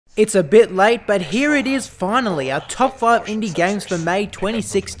It's a bit late, but here it is finally, our top 5 indie games for May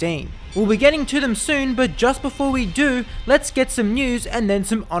 2016. We'll be getting to them soon, but just before we do, let's get some news and then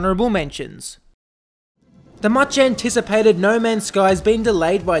some honourable mentions. The much anticipated No Man's Sky has been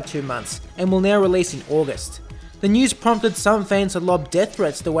delayed by 2 months, and will now release in August. The news prompted some fans to lob death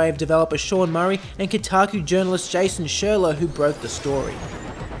threats the way of developer Sean Murray and Kotaku journalist Jason Sherlock, who broke the story.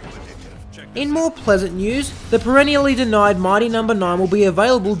 In more pleasant news, the perennially denied Mighty No. 9 will be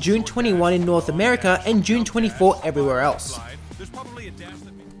available June 21 in North America and June 24 everywhere else.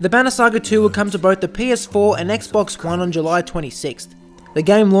 The Banner Saga 2 will come to both the PS4 and Xbox One on July 26th. The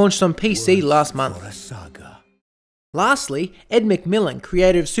game launched on PC last month. Lastly, Ed McMillan,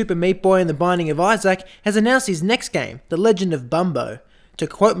 creator of Super Meat Boy and The Binding of Isaac, has announced his next game, The Legend of Bumbo. To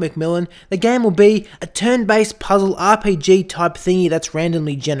quote McMillan, the game will be a turn-based puzzle RPG type thingy that's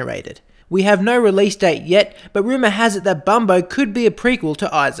randomly generated. We have no release date yet, but rumour has it that Bumbo could be a prequel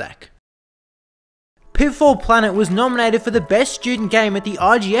to Isaac. Pitfall Planet was nominated for the Best Student Game at the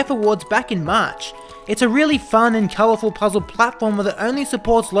IGF Awards back in March. It's a really fun and colourful puzzle platformer that only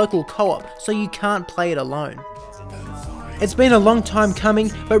supports local co-op, so you can't play it alone. It's been a long time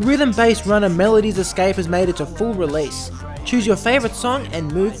coming, but rhythm-based runner Melody's Escape has made it to full release. Choose your favourite song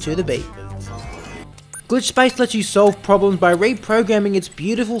and move to the beat. Glitch Space lets you solve problems by reprogramming its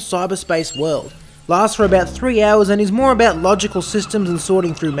beautiful cyberspace world. Lasts for about 3 hours and is more about logical systems and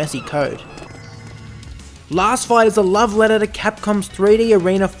sorting through messy code. Last Fight is a love letter to Capcom's 3D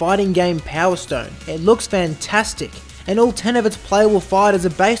arena fighting game Power Stone. It looks fantastic, and all 10 of its playable fighters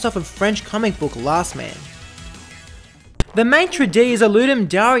are based off of French comic book Last Man. The maitre d' is a Ludum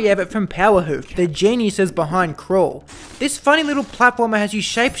Dare from Powerhoof, the geniuses behind Crawl. This funny little platformer has you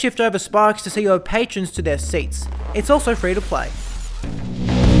shapeshift over spikes to see your patrons to their seats. It's also free to play.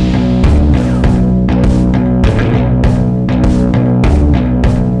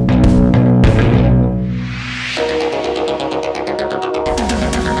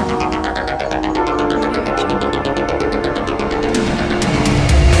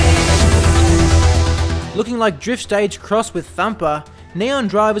 Looking like Drift Stage crossed with Thumper, Neon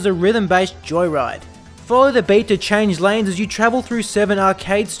Drive is a rhythm-based joyride. Follow the beat to change lanes as you travel through 7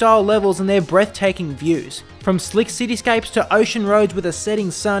 arcade-style levels and their breathtaking views. From slick cityscapes to ocean roads with a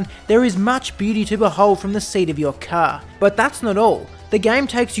setting sun, there is much beauty to behold from the seat of your car. But that's not all. The game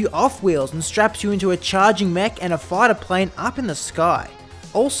takes you off wheels and straps you into a charging mech and a fighter plane up in the sky.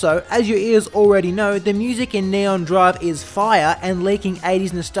 Also, as your ears already know, the music in Neon Drive is fire and leaking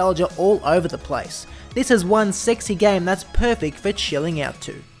 80s nostalgia all over the place. This is one sexy game that's perfect for chilling out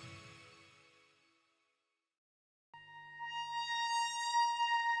to.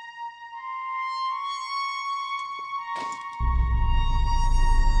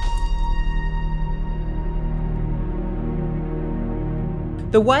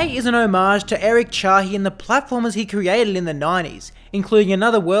 The Way is an homage to Eric Chahi and the platformers he created in the 90s, including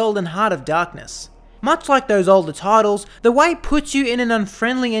Another World and Heart of Darkness. Much like those older titles, The Way puts you in an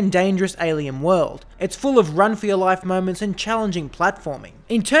unfriendly and dangerous alien world. It's full of run-for-your-life moments and challenging platforming.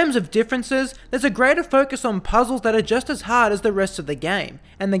 In terms of differences, there's a greater focus on puzzles that are just as hard as the rest of the game,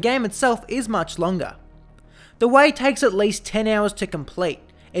 and the game itself is much longer. The Way takes at least 10 hours to complete.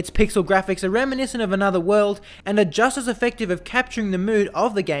 Its pixel graphics are reminiscent of Another World and are just as effective of capturing the mood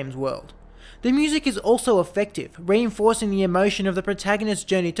of the game's world. The music is also effective, reinforcing the emotion of the protagonist's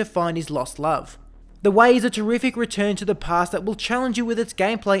journey to find his lost love. The Way is a terrific return to the past that will challenge you with its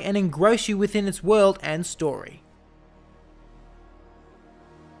gameplay and engross you within its world and story.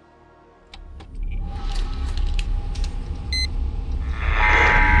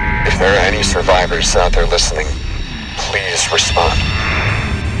 If there are any survivors out there listening, please respond.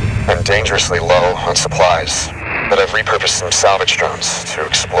 I'm dangerously low on supplies, but I've repurposed some salvage drones to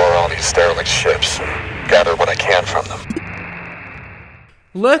explore all these derelict ships and gather what I can from them.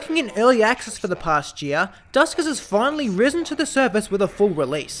 Lurking in early access for the past year, Duskers has finally risen to the surface with a full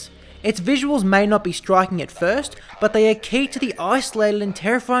release. Its visuals may not be striking at first, but they are key to the isolated and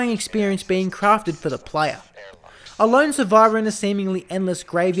terrifying experience being crafted for the player. A lone survivor in a seemingly endless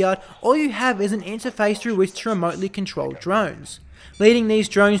graveyard, all you have is an interface through which to remotely control drones. Leading these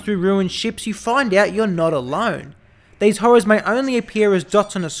drones through ruined ships, you find out you're not alone. These horrors may only appear as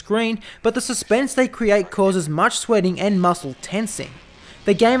dots on a screen, but the suspense they create causes much sweating and muscle tensing.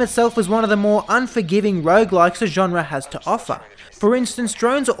 The game itself is one of the more unforgiving roguelikes the genre has to offer. For instance,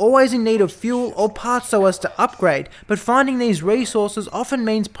 drones are always in need of fuel or parts so as to upgrade, but finding these resources often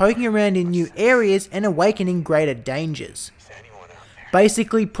means poking around in new areas and awakening greater dangers.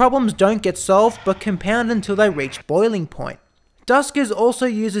 Basically, problems don't get solved but compound until they reach boiling point. Duskers also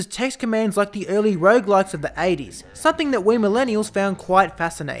uses text commands like the early roguelikes of the 80s, something that we millennials found quite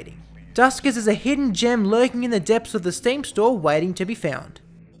fascinating. Duskers is a hidden gem lurking in the depths of the Steam store waiting to be found.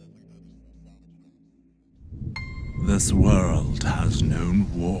 This world has known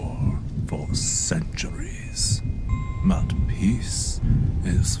war for centuries, but peace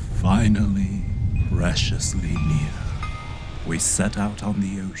is finally preciously near. We set out on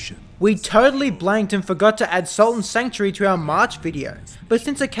the ocean. We totally blanked and forgot to add Sultan Sanctuary to our March video, but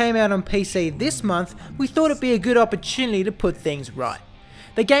since it came out on PC this month, we thought it'd be a good opportunity to put things right.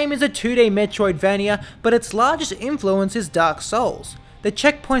 The game is a 2D Metroidvania, but its largest influence is Dark Souls. The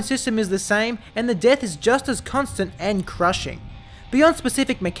checkpoint system is the same, and the death is just as constant and crushing. Beyond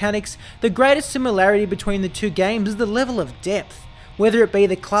specific mechanics, the greatest similarity between the two games is the level of depth. Whether it be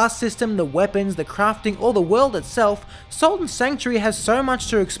the class system, the weapons, the crafting, or the world itself, Sultan Sanctuary has so much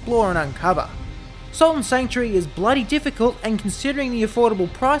to explore and uncover. Sultan Sanctuary is bloody difficult, and considering the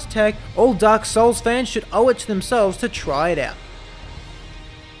affordable price tag, all Dark Souls fans should owe it to themselves to try it out.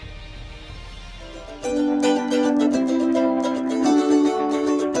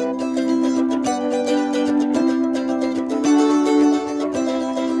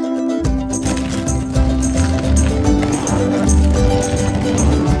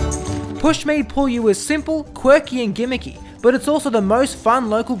 Push Me Pull You is simple, quirky and gimmicky, but it's also the most fun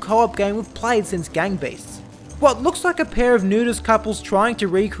local co-op game we've played since Gang Beasts. What looks like a pair of nudist couples trying to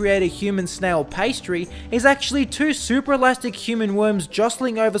recreate a human snail pastry is actually two super elastic human worms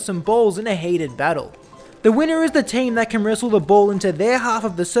jostling over some balls in a heated battle. The winner is the team that can wrestle the ball into their half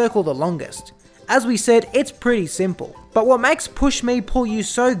of the circle the longest. As we said, it's pretty simple, but what makes Push Me Pull You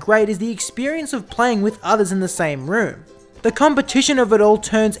so great is the experience of playing with others in the same room. The competition of it all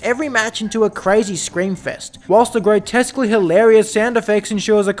turns every match into a crazy scream fest, whilst the grotesquely hilarious sound effects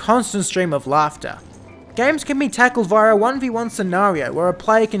ensures a constant stream of laughter. Games can be tackled via a 1v1 scenario where a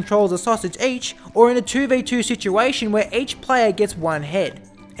player controls a sausage each, or in a 2v2 situation where each player gets one head.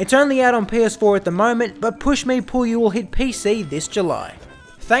 It's only out on PS4 at the moment, but Push Me Pull You will hit PC this July.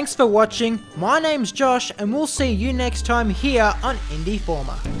 Thanks for watching, my name's Josh, and we'll see you next time here on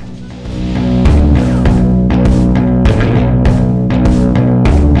Indieformer.